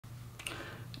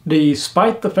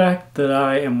Despite the fact that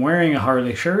I am wearing a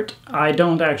Harley shirt, I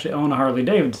don't actually own a Harley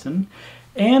Davidson,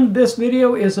 and this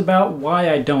video is about why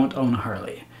I don't own a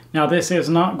Harley. Now, this is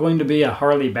not going to be a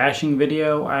Harley bashing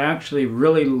video. I actually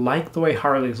really like the way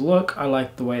Harleys look, I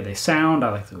like the way they sound, I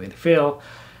like the way they feel.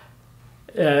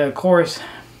 Of course,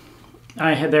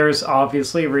 there's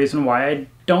obviously a reason why I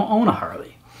don't own a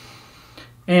Harley.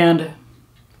 And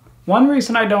one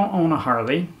reason I don't own a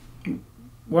Harley,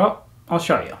 well, I'll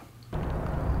show you.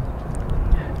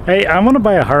 Hey, I want to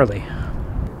buy a Harley.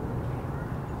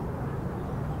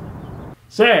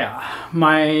 So yeah,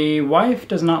 my wife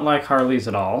does not like Harleys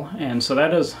at all, and so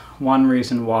that is one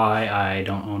reason why I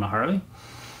don't own a Harley.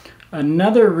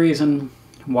 Another reason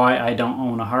why I don't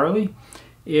own a Harley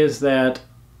is that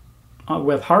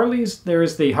with Harleys,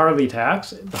 there's the Harley tax.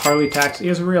 The Harley tax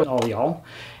is real, all y'all,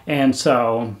 and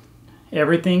so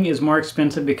everything is more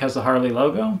expensive because of the Harley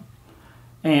logo,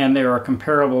 and there are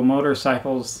comparable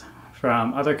motorcycles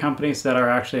from other companies that are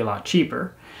actually a lot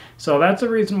cheaper. So that's the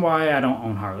reason why I don't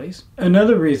own Harleys.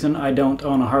 Another reason I don't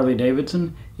own a Harley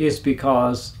Davidson is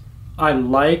because I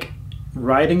like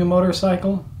riding a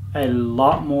motorcycle a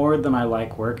lot more than I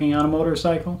like working on a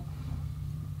motorcycle.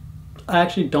 I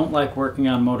actually don't like working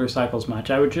on motorcycles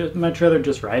much. I would much rather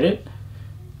just ride it.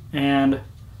 And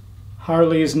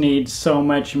Harleys need so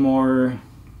much more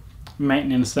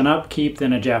maintenance and upkeep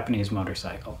than a Japanese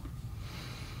motorcycle.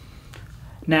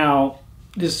 Now,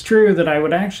 it's true that I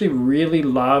would actually really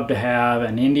love to have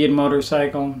an Indian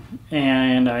motorcycle,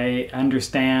 and I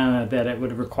understand that it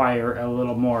would require a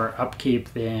little more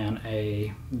upkeep than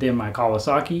my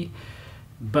Kawasaki,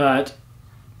 but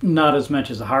not as much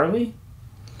as a Harley.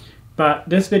 But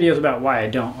this video is about why I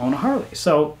don't own a Harley.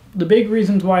 So the big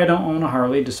reasons why I don't own a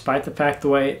Harley, despite the fact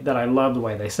that I love the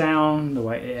way they sound, the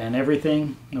way and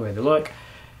everything, the way they look,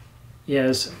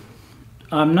 is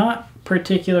I'm not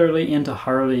particularly into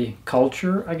Harley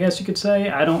culture, I guess you could say.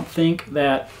 I don't think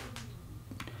that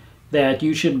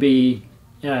you should be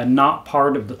not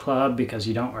part of the club because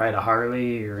you don't ride a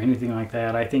Harley or anything like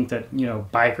that. I think that, you know,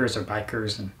 bikers are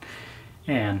bikers,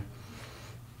 and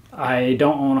I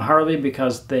don't own a Harley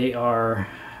because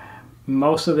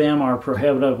most of them are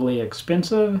prohibitively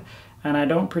expensive, and I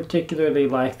don't particularly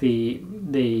like the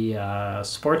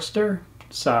Sportster,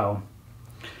 so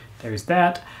there's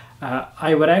that.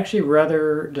 I would actually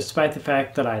rather, despite the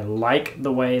fact that I like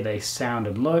the way they sound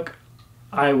and look,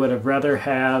 I would have rather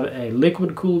have a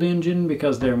liquid-cooled engine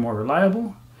because they're more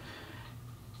reliable.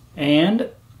 And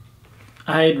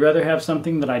I'd rather have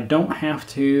something that I don't have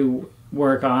to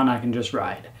work on, I can just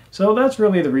ride. So that's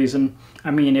really the reason. I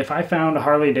mean, if I found a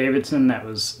Harley Davidson that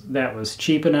was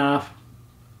cheap enough,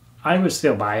 I would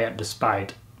still buy it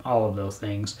despite all of those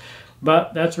things.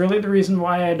 But that's really the reason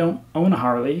why I don't own a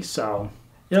Harley, so...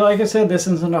 You know, like I said, this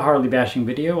isn't a Harley bashing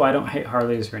video. I don't hate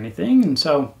Harleys or anything, and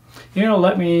so, you know,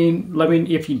 let me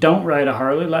if you don't ride a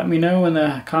Harley, let me know in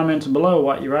the comments below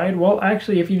what you ride. Well,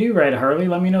 actually, if you do ride a Harley,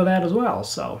 let me know that as well.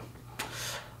 So,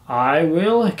 I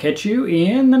will catch you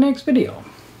in the next video.